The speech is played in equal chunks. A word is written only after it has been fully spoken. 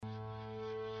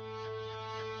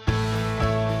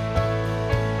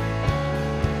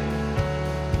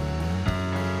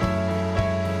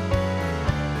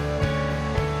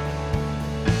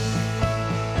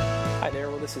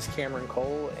This is Cameron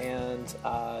Cole, and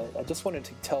I just wanted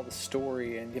to tell the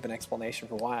story and give an explanation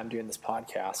for why I'm doing this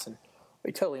podcast. And to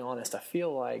be totally honest, I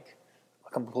feel like a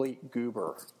complete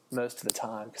goober most of the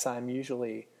time because I'm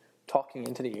usually talking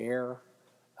into the air.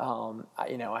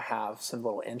 I have some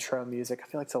little intro music. I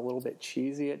feel like it's a little bit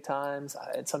cheesy at times.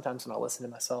 And sometimes when I listen to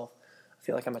myself, I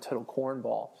feel like I'm a total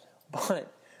cornball.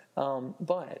 But I'm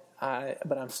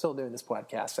still doing this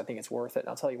podcast. I think it's worth it, and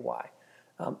I'll tell you why.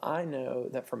 I know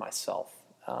that for myself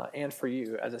and for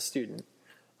you as a student,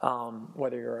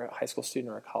 whether you're a high school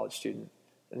student or a college student,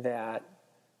 that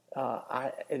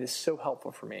it is so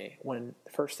helpful for me when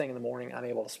the first thing in the morning I'm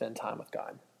able to spend time with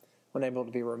God, when I'm able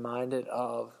to be reminded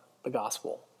of the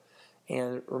gospel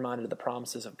and reminded of the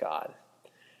promises of God.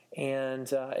 And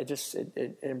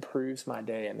it improves my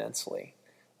day immensely.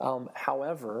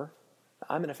 However,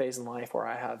 I'm in a phase in life where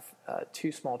I have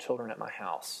two small children at my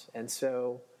house. And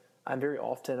so I'm very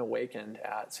often awakened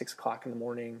at 6 o'clock in the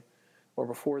morning or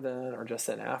before then or just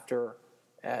then after,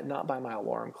 not by my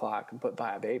alarm clock, but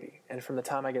by a baby. And from the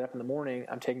time I get up in the morning,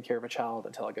 I'm taking care of a child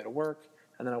until I go to work.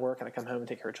 And then I work and I come home and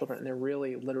take care of children. And there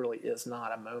really, literally is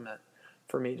not a moment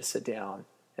for me to sit down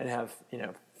and have,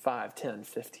 5, 10,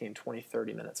 15, 20,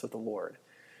 30 minutes with the Lord.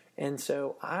 And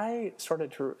so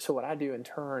so what I do in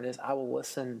turn is I will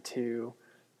listen to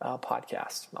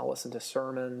podcasts. I'll listen to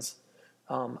sermons.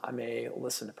 I may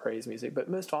listen to praise music, but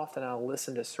most often I'll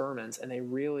listen to sermons, and they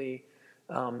really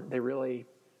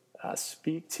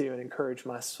speak to and encourage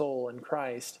my soul in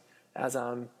Christ as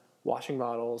I'm washing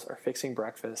bottles or fixing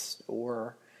breakfast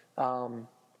or walking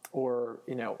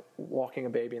a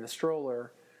baby in the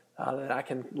stroller. That I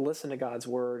can listen to God's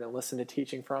word and listen to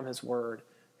teaching from His word,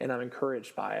 and I'm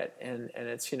encouraged by it. And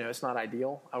it's it's not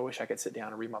ideal. I wish I could sit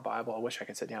down and read my Bible. I wish I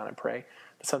could sit down and pray,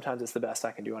 but sometimes it's the best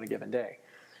I can do on a given day.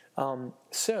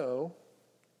 So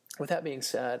with that being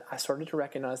said, I started to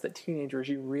recognize that teenagers,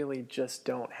 you really just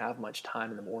don't have much time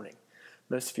in the morning.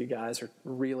 Most of you guys are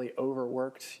really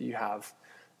overworked. You have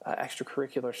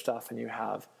extracurricular stuff, and you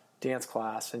have dance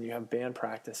class, and you have band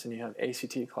practice, and you have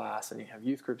ACT class, and you have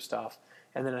youth group stuff,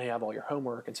 and then you have all your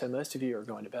homework. And so most of you are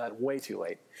going to bed way too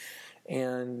late,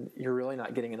 and you're really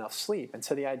not getting enough sleep. And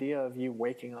so the idea of you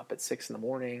waking up at 6 in the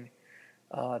morning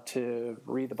to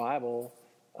read the Bible,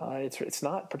 it's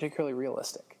not particularly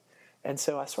realistic. And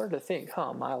so I started to think,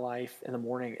 my life in the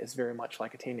morning is very much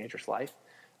like a teenager's life.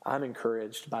 I'm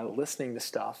encouraged by listening to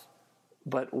stuff,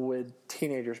 but would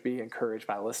teenagers be encouraged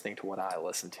by listening to what I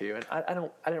listen to? And I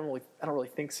don't really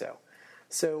think so.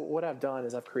 So what I've done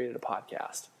is I've created a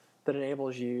podcast that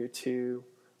enables you to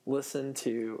listen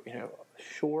to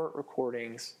short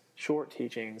recordings, short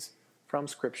teachings from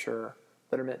Scripture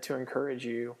that are meant to encourage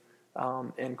you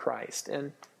in Christ.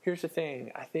 And here's the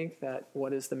thing. I think that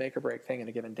what is the make or break thing in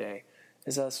a given day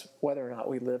is us whether or not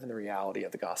we live in the reality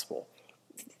of the gospel.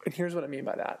 And here's what I mean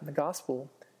by that. In the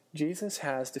gospel, Jesus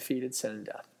has defeated sin and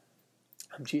death.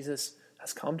 Jesus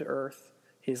has come to earth.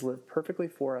 He has lived perfectly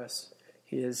for us.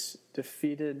 He has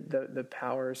defeated the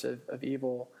powers of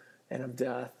evil and of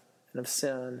death and of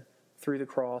sin through the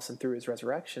cross and through His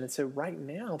resurrection. And so right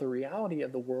now, the reality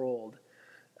of the world,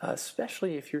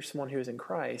 especially if you're someone who is in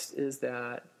Christ, is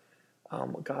that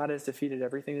God has defeated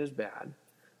everything that is bad.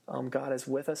 God is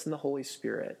with us in the Holy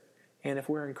Spirit. And if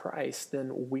we're in Christ,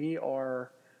 then we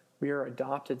are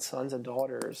adopted sons and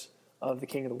daughters of the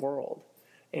King of the world.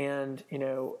 And,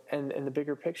 and in the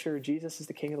bigger picture, Jesus is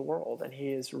the King of the world, and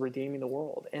He is redeeming the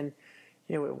world. And,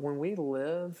 when we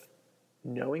live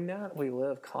knowing that, we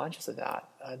live conscious of that,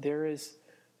 there is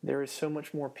so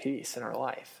much more peace in our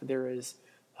life. There is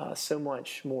so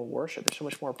much more worship. There's so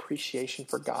much more appreciation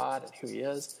for God and who He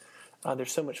is.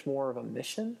 There's so much more of a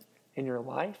mission in your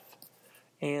life.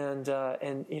 And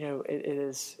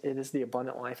it is the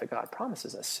abundant life that God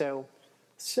promises us.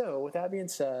 So with that being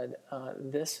said,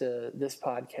 this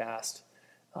podcast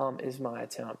is my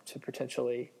attempt to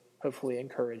potentially, hopefully,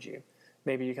 encourage you.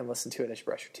 Maybe you can listen to it as you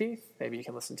brush your teeth. Maybe you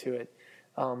can listen to it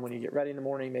when you get ready in the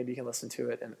morning. Maybe you can listen to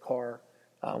it in the car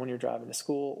when you're driving to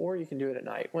school, or you can do it at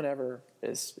night. Whenever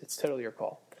it's totally your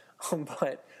call.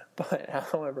 But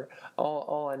however,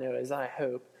 all I know is I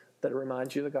hope that it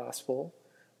reminds you of the gospel.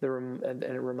 And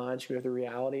it reminds you of the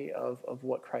reality of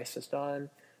what Christ has done,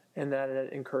 and that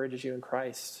it encourages you in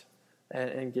Christ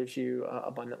and gives you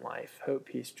abundant life, hope,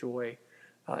 peace, joy,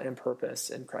 and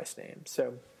purpose in Christ's name.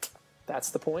 So that's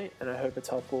the point, and I hope it's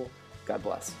helpful. God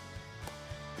bless.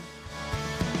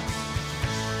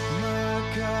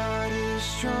 My God is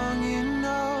strong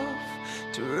enough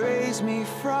to raise me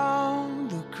from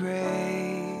the grave.